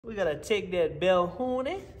We gotta take that bell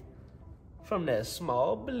hooney from that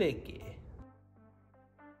small blicky.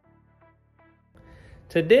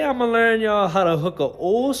 Today I'm gonna learn y'all how to hook an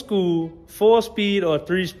old school 4-speed or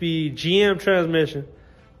 3-speed GM transmission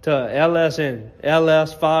to a LS engine.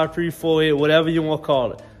 LS 5348, whatever you wanna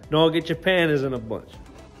call it. Don't get your panties in a bunch.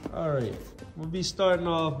 All right, we'll be starting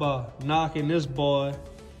off by knocking this boy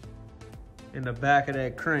in the back of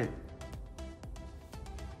that crank.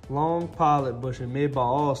 Long pilot bushing made by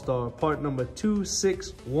All-Star, part number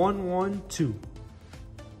 26112.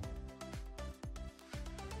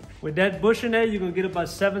 With that bushing there, you're gonna get about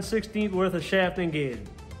 7/16 worth of shaft engagement.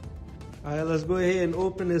 All right, let's go ahead and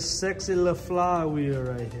open this sexy little flywheel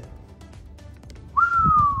right here.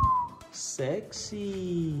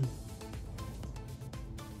 Sexy.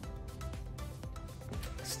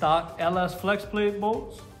 Stock LS flex plate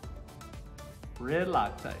bolts, red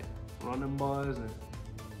Loctite. Run them boys in.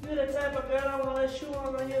 You the type of girl I wanna shoe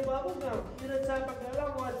on your bubble gum. You the type of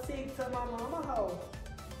girl I wanna take to my mama house.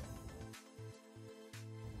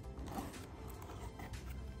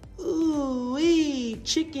 Ooh-wee,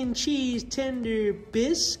 chicken cheese tender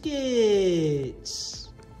biscuits.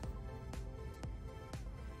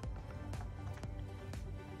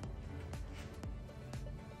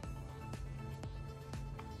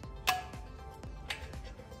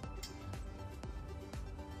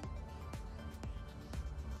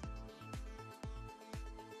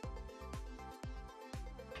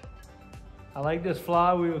 I like this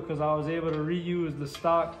flywheel because I was able to reuse the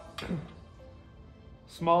stock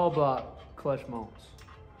small block clutch mounts.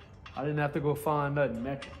 I didn't have to go find nothing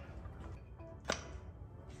metric.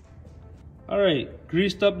 All right,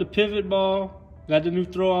 greased up the pivot ball, got the new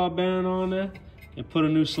throwout bearing on there, and put a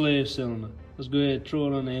new slave cylinder. Let's go ahead and throw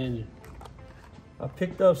it on the engine. I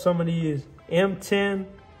picked up some of these M10,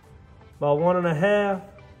 about 1.5,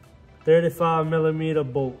 35mm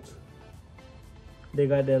bolts. They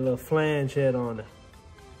got that little flange head on it.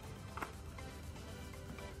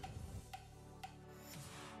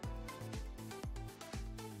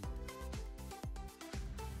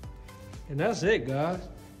 And that's it, guys.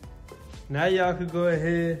 Now y'all could go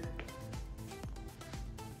ahead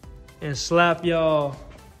and slap y'all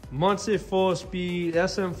Muncie 4-speed,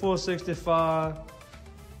 sm465,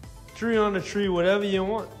 tree on the tree, whatever you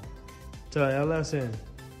want, to a LS engine.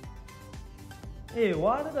 Hey,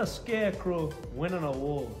 why did a scarecrow win an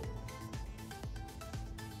award?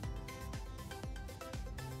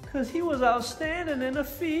 Because he was outstanding in the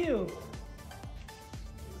field.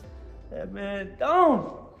 That man,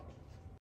 don't.